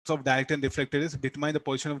of direct and reflected rays, determine the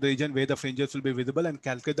position of the region where the fringes will be visible and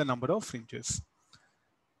calculate the number of fringes.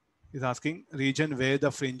 Is asking region where the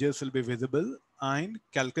fringes will be visible and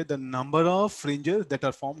calculate the number of fringes that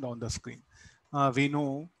are formed on the screen. We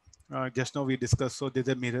know, just now we discussed, so there's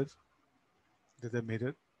a mirror. There's a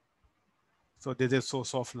mirror. So there's a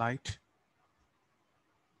source of light.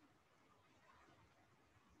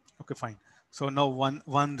 Okay, fine. So now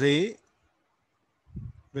one ray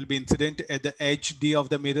will be incident at the edge D of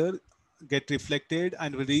the mirror, get reflected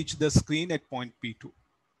and will reach the screen at point P2.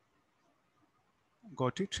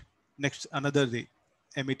 Got it? Next, another ray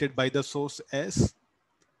emitted by the source S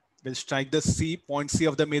will strike the point C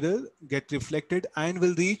of the mirror, get reflected and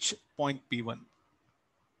will reach point P1.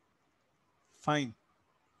 Fine.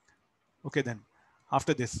 Okay, then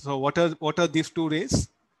after this, so what are these two rays?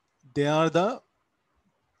 They are the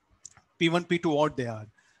P1, P2. What they are?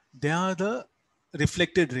 They are the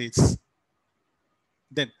reflected rays.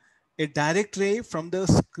 Then a direct ray from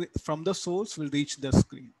the source will reach the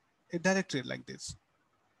screen. A direct ray like this.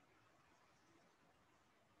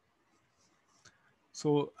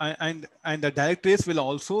 So and the direct rays will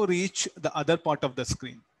also reach the other part of the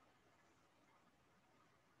screen.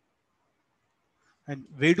 And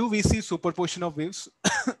where do we see superposition of waves?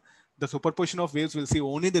 The superposition of waves will see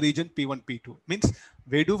only the region P1, P2. Means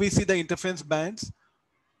where do we see the interference bands?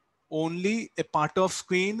 Only a part of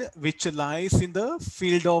screen which lies in the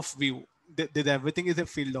field of view. Everything is a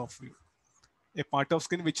field of view. A part of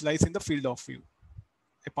screen which lies in the field of view.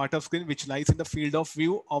 A part of screen which lies in the field of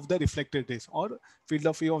view of the reflected rays or field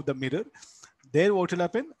of view of the mirror. There what will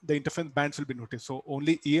happen? The interference bands will be noticed. So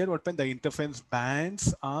only here what happen? The interference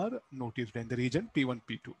bands are noticed in the region P1,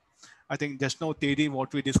 P2. I think just now theory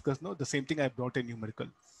what we discussed now, the same thing I brought a numerical.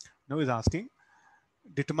 Now is asking,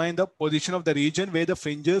 determine the position of the region where the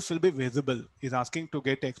fringes will be visible. Is asking to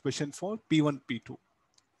get expression for P1, P2.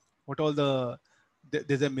 What all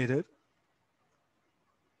there's a mirror.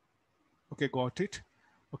 Okay, got it.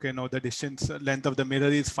 Okay, now the distance length of the mirror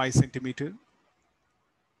is 5 centimeter.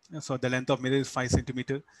 So the length of mirror is 5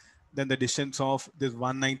 centimeter. Then the distance of this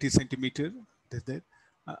 190 centimeter.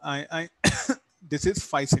 This is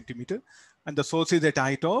 5 centimeter, and the source is at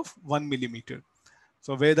height of 1 millimeter.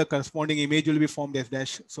 So where the corresponding image will be formed S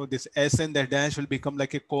dash. So this S and the dash will become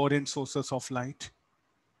like a coherent sources of light.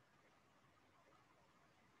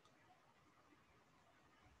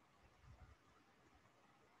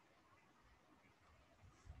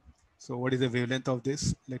 So what is the wavelength of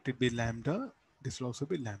this? Let it be lambda. This will also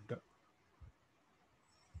be lambda.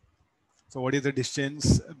 So what is the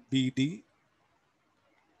distance BD?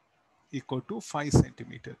 Equal to 5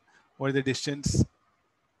 centimeter. What is the distance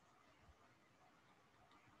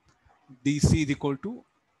DC is equal to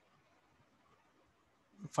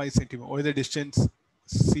 5 centimeter. What is the distance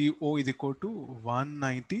CO is equal to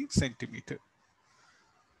 190 centimeter.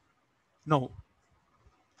 Now,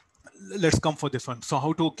 let's come for this one. So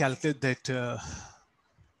how to calculate that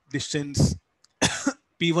distance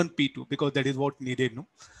P1, P2, because that is what needed. No?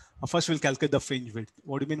 First we'll calculate the fringe width.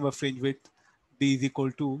 What do you mean by fringe width? D is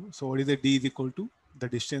equal to, so what is the D is equal to? The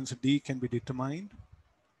distance D can be determined.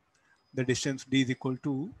 The distance D is equal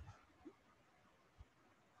to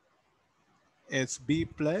SB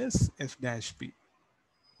plus S dash B.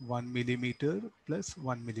 1 millimeter plus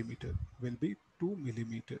 1 millimeter will be 2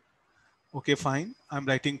 millimeter. Okay, fine. I'm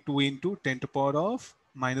writing 2 into 10 to the power of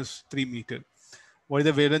minus 3 meter. What is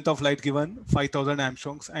the wavelength of light given? 5000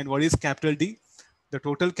 Armstrongs. And what is capital D? The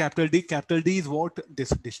total capital D. Capital D is what? This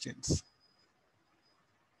distance.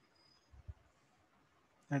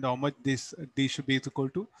 And how much this D should be equal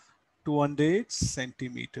to? 200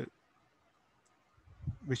 centimeter,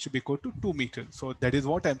 which should be equal to 2 meter. So that is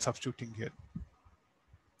what I'm substituting here.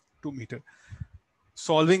 2 meter.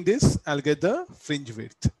 Solving this, I'll get the fringe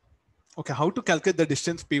width. Okay, how to calculate the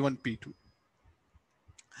distance P1, P2?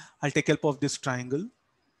 I'll take help of this triangle,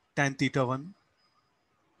 tan theta 1.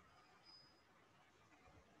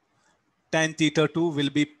 Tan theta 2 will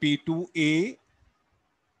be P2A,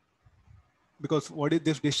 because what is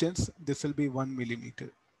this distance? This will be 1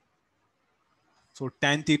 millimeter. So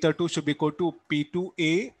tan theta 2 should be equal to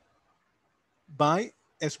P2A by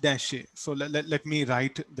S dash A. So let me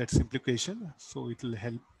write that simplification. So it will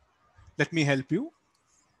help. Let me help you.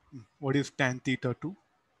 What is tan theta 2?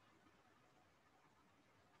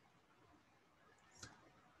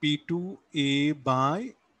 P2A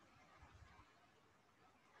by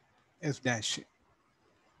S dash A.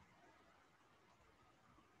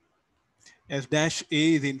 S dash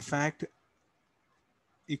A is in fact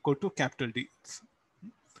equal to capital D.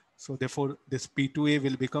 So therefore this P2A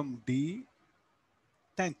will become D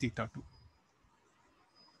tan theta 2.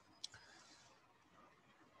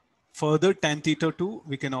 Further tan theta 2,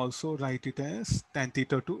 we can also write it as tan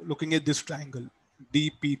theta 2. Looking at this triangle,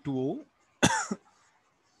 dp2o,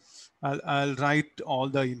 I'll write all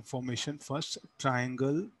the information first.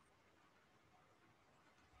 Triangle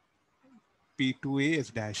P2A is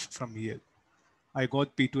dash from here. I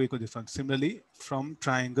got P2A equal this one. Similarly, from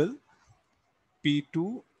triangle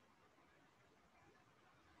P2OD.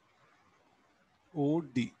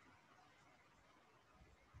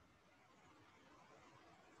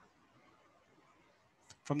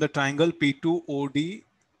 From the triangle P2OD,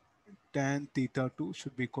 tan theta 2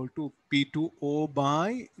 should be equal to P2O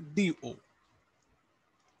by DO.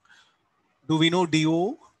 Do we know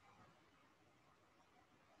DO?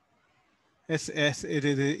 Yes, it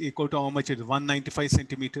is equal to how much? It is 195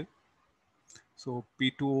 centimeter. So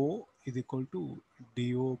P2O is equal to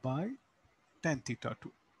DO by tan theta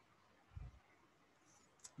 2.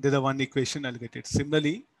 There's the one equation, I'll get it.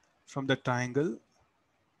 Similarly, from the triangle,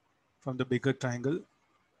 from the bigger triangle,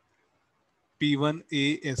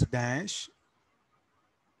 P1A is dash,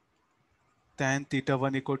 tan theta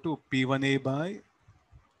 1 equal to P1A by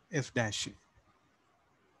S dash.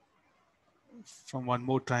 From one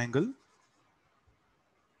more triangle,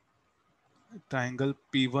 triangle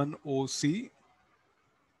P1OC,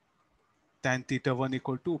 tan theta 1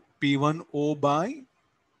 equal to P1O by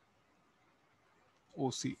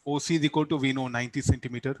OC. OC is equal to, we know, 90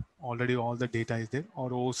 centimeter. Already all the data is there.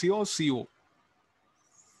 Or OC or CO.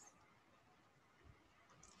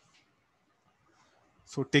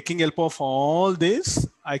 So taking help of all this,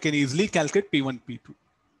 I can easily calculate P1, P2.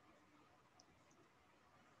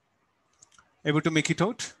 Able to make it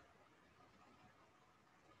out?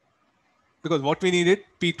 Because what we needed,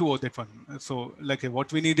 P2 or that one. So like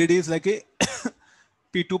what we needed is like a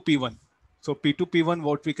P2, P1. So P2, P1,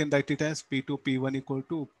 what we can write it as P2, P1 equal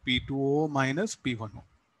to P2O minus P1O.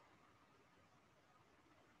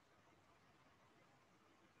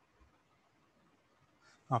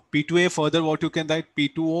 P2A further, what you can write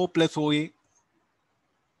P2O plus OA.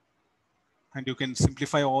 And you can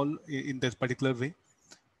simplify all in this particular way.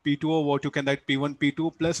 P2O, what you can write P1,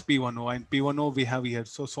 P2 plus P1O, and P1O we have here.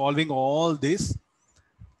 So solving all this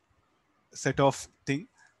set of thing,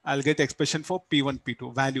 I'll get expression for P1,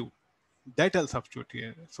 P2 value. That I'll substitute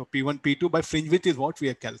here. So P1, P2 by fringe width is what we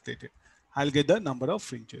have calculated. I'll get the number of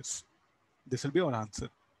fringes. This will be our answer.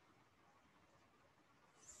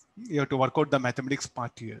 You have to work out the mathematics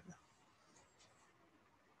part here.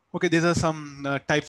 Okay, these are some types